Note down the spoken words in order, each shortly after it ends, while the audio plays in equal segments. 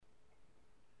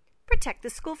Protect the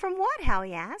school from what?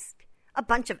 Howie asked. A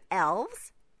bunch of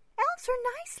elves? Elves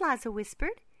are nice, Liza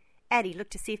whispered. Eddie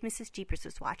looked to see if Mrs. Jeepers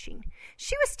was watching.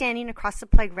 She was standing across the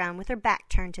playground with her back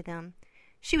turned to them.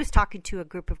 She was talking to a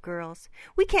group of girls.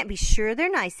 We can't be sure they're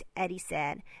nice, Eddie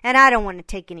said, and I don't want to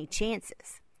take any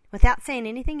chances. Without saying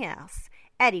anything else,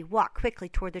 Eddie walked quickly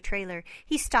toward the trailer.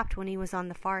 He stopped when he was on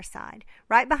the far side.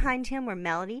 Right behind him were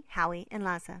Melody, Howie, and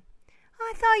Liza.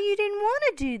 I thought you didn't want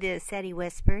to do this, Eddie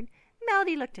whispered.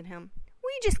 Melody looked at him.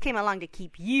 We just came along to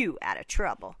keep you out of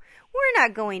trouble. We're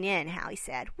not going in, Howie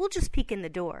said. We'll just peek in the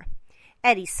door.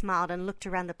 Eddie smiled and looked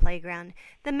around the playground.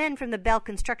 The men from the Bell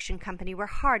Construction Company were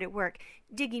hard at work,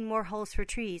 digging more holes for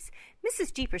trees.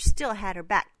 Mrs. Jeepers still had her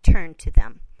back turned to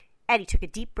them. Eddie took a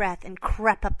deep breath and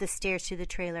crept up the stairs to the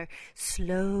trailer.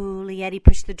 Slowly, Eddie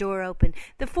pushed the door open.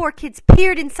 The 4 kids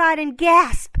peered inside and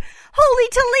gasped. Holy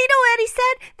Toledo, Eddie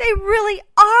said. They really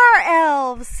are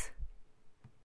elves.